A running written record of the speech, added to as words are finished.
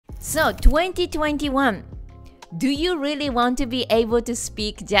So 2021, do you really want to be able to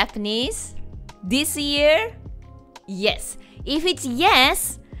speak Japanese this year? Yes. If it's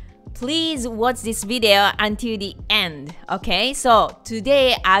yes, please watch this video until the end. Okay, so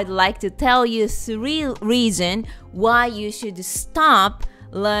today I'd like to tell you 3 reasons why you should stop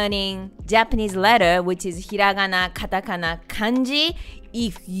learning Japanese letter, which is hiragana, katakana, kanji,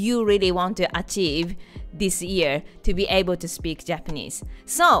 if you really want to achieve this year to be able to speak Japanese.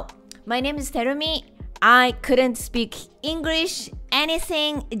 So, my name is Terumi. I couldn't speak English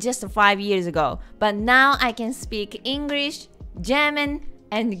anything just 5 years ago, but now I can speak English, German,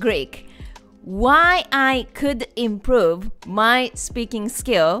 and Greek. Why I could improve my speaking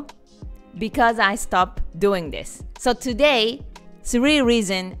skill? Because I stopped doing this. So today, 3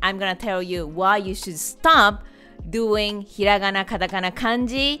 reasons I'm gonna tell you why you should stop doing hiragana, katakana,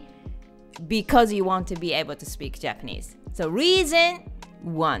 kanji because you want to be able to speak Japanese. So reason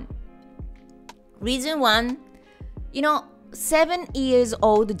 1. Reason 1, 7 years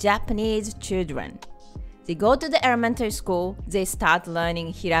old Japanese children, they go to the elementary school, they start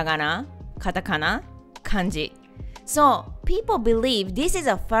learning hiragana, katakana, kanji. So people believe this is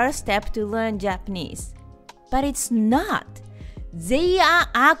a first step to learn Japanese, but it's not. They are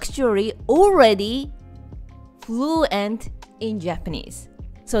actually already fluent in Japanese.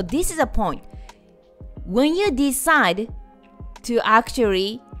 So this is a point. When you decide to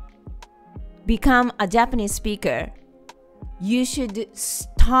actually become a Japanese speaker, you should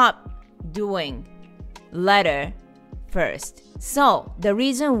stop doing letter first. So the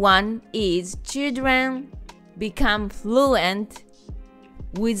reason 1 is children become fluent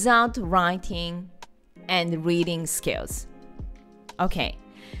without writing and reading skills. Okay,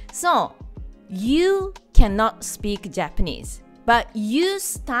 so you cannot speak Japanese, but you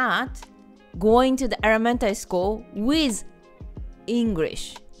start going to the elementary school with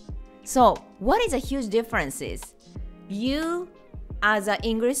English. So what is a huge difference is you as an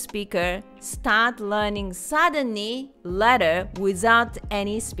English speaker start learning suddenly letter without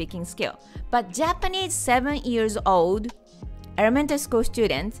any speaking skill. But Japanese 7 years old elementary school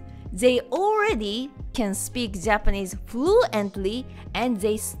students, they already can speak Japanese fluently and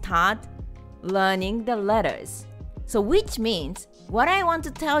they start learning the letters. So which means what I want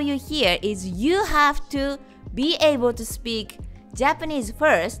to tell you here is you have to be able to speak Japanese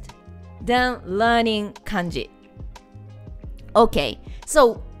first, then learning kanji. Okay,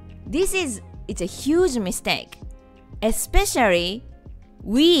 so it's a huge mistake. Especially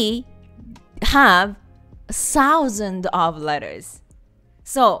we have thousands of letters.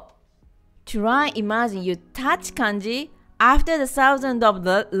 So imagine you touch kanji, after the thousands of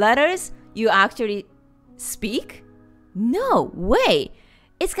letters, you actually speak? No way!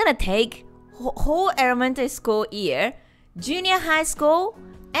 It's gonna take whole elementary school year, junior high school,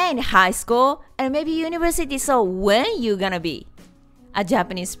 and high school, and maybe university. So when you gonna be a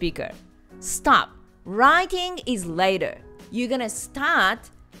Japanese speaker? Stop. Writing is later. You're gonna start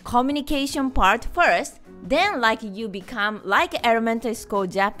communication part first, then you become like elementary school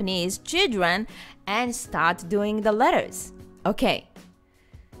Japanese children and start doing the letters. Okay.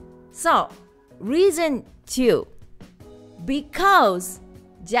 So reason 2, because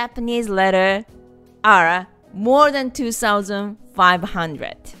Japanese letters are more than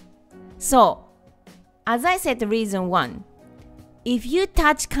 2,500. So, as I said, reason 1, if you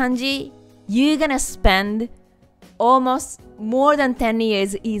touch kanji, you're gonna spend almost more than 10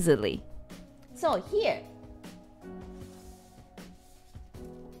 years easily. So here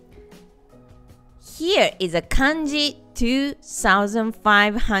is a kanji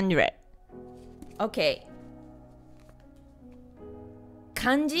 2,500. Okay.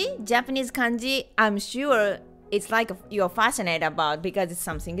 Kanji, Japanese kanji, I'm sure it's like you're fascinated about because it's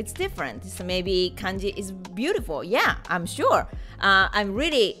something, it's different. So maybe kanji is beautiful. Yeah, I'm sure. I'm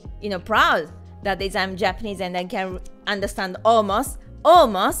really, proud that I'm Japanese and I can understand almost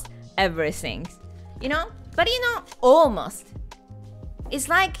everything. But almost. It's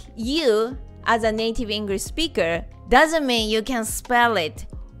like you as a native English speaker doesn't mean you can spell it,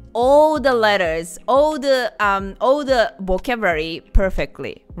 all the letters, all the vocabulary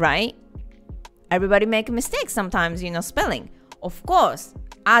perfectly, right? Everybody make mistakes sometimes, spelling. Of course,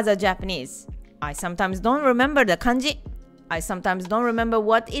 as a Japanese, I sometimes don't remember the kanji. I sometimes don't remember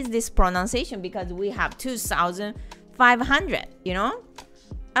what is this pronunciation because we have 2,500,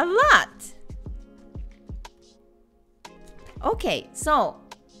 a lot. Okay, so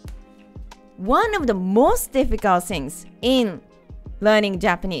one of the most difficult things in learning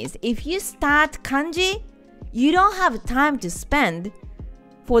Japanese, if you start kanji, you don't have time to spend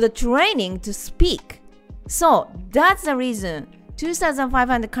for the training to speak. So that's the reason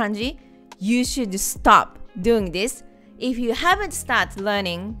 2,500 kanji, you should stop doing this. If you haven't started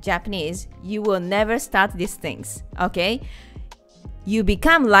learning Japanese, you will never start these things, okay? You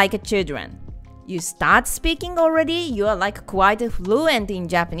become like a children. You start speaking already, you are like quite fluent in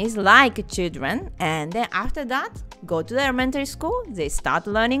Japanese like children, and then after that, go to the elementary school, they start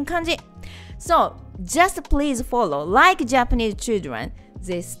learning kanji. So just please follow, like Japanese children,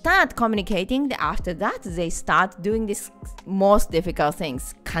 they start communicating, after that they start doing these most difficult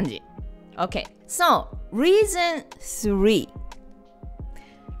things, kanji. Okay, so reason 3.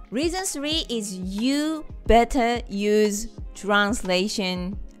 Reason 3 is you better use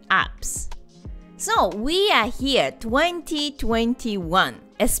translation apps. So we are here 2021,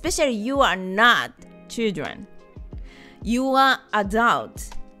 especially you are not children. You are adult,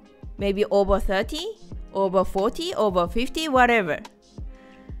 maybe over 30, over 40, over 50, whatever.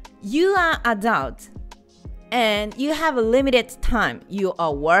 You are adult and you have a limited time. You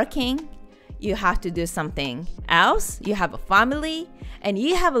are working, you have to do something else, you have a family, and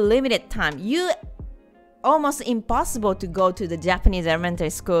you have a limited time. You almost impossible to go to the Japanese elementary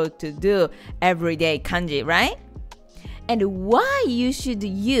school to do everyday kanji, right? And why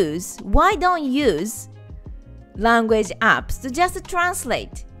don't use language apps to just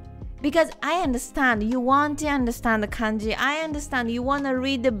translate? Because I understand you want to understand the kanji, I understand you want to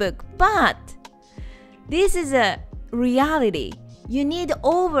read the book, but this is a reality. You need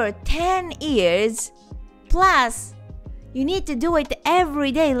over 10 years plus. You need to do it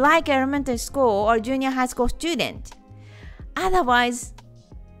every day like elementary school or junior high school student. Otherwise,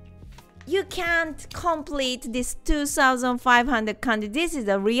 you can't complete this 2,500 kanji. This is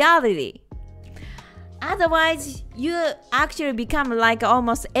a reality. Otherwise, you actually become like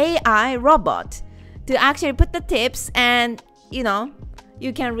almost AI robot to actually put the tips and,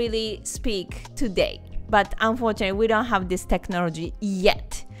 you can really speak today. But unfortunately, we don't have this technology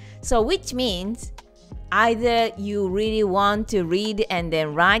yet. So which means either you really want to read and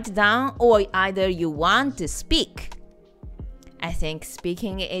then write down, or either you want to speak. I think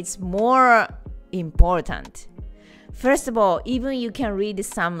speaking is more important. First of all, even you can read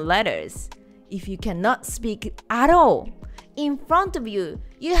some letters. If you cannot speak at all, in front of you,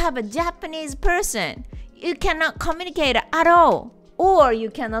 you have a Japanese person. You cannot communicate at all, or you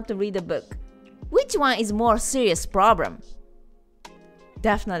cannot read a book. Which one is more serious problem?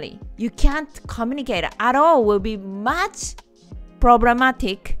 Definitely, you can't communicate at all will be much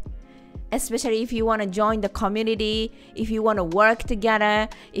problematic, especially if you want to join the community, if you want to work together,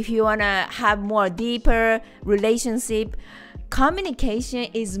 if you want to have more deeper relationship. Communication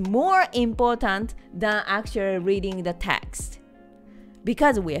is more important than actually reading the text.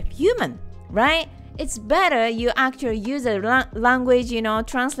 Because we are human, right? It's better you actually use a language,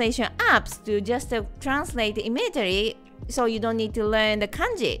 translation apps to just translate immediately, so you don't need to learn the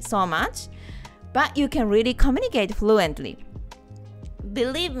kanji so much, but you can really communicate fluently.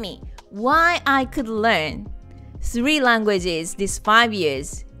 Believe me, why I could learn 3 languages these 5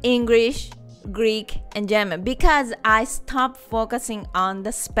 years, English, Greek, and German, because I stopped focusing on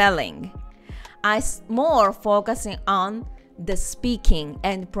the spelling. I more focusing on the speaking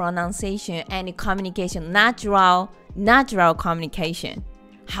and pronunciation and communication, natural communication,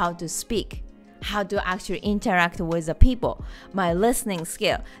 how to speak, how to actually interact with the people, my listening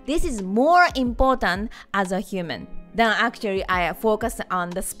skill. This is more important as a human than actually I focus on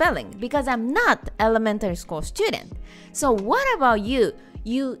the spelling, because I'm not elementary school student. So what about you?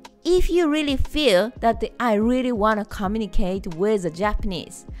 If you really feel that I really want to communicate with the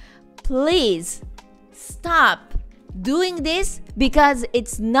Japanese, please stop doing this, because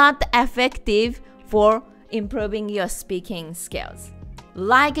it's not effective for improving your speaking skills.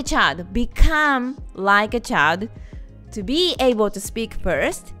 Like a child, become like a child to be able to speak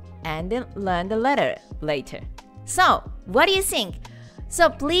first and then learn the letter later. So, what do you think? So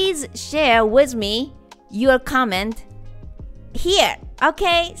please share with me your comment here.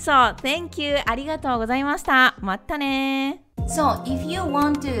 Okay, so thank you. ありがとうございました。またね。So, if you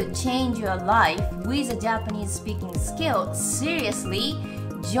want to change your life with a Japanese speaking skill, seriously,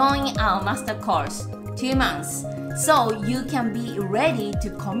 join our master course, 2 months. So, you can be ready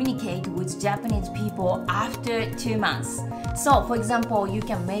to communicate with Japanese people after 2 months. So, for example, you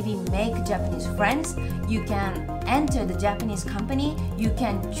can maybe make Japanese friends, you can enter the Japanese company, you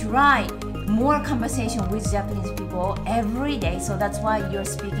can try more conversation with Japanese people every day. So that's why your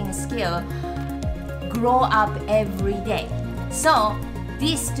speaking skill grow up every day. So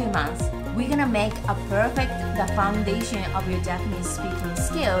these 2 months, we're gonna make a perfect the foundation of your Japanese speaking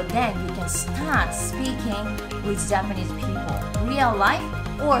skill. Then you can start speaking with Japanese people, real life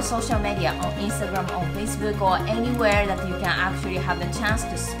or social media on Instagram or Facebook or anywhere that you can actually have the chance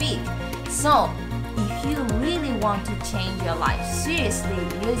to speak. So if you really want to change your life, seriously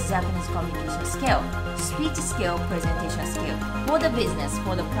use Japanese communication skill, speech skill, presentation skill for the business,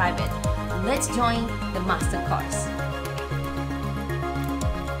 for the private. Let's join the master course.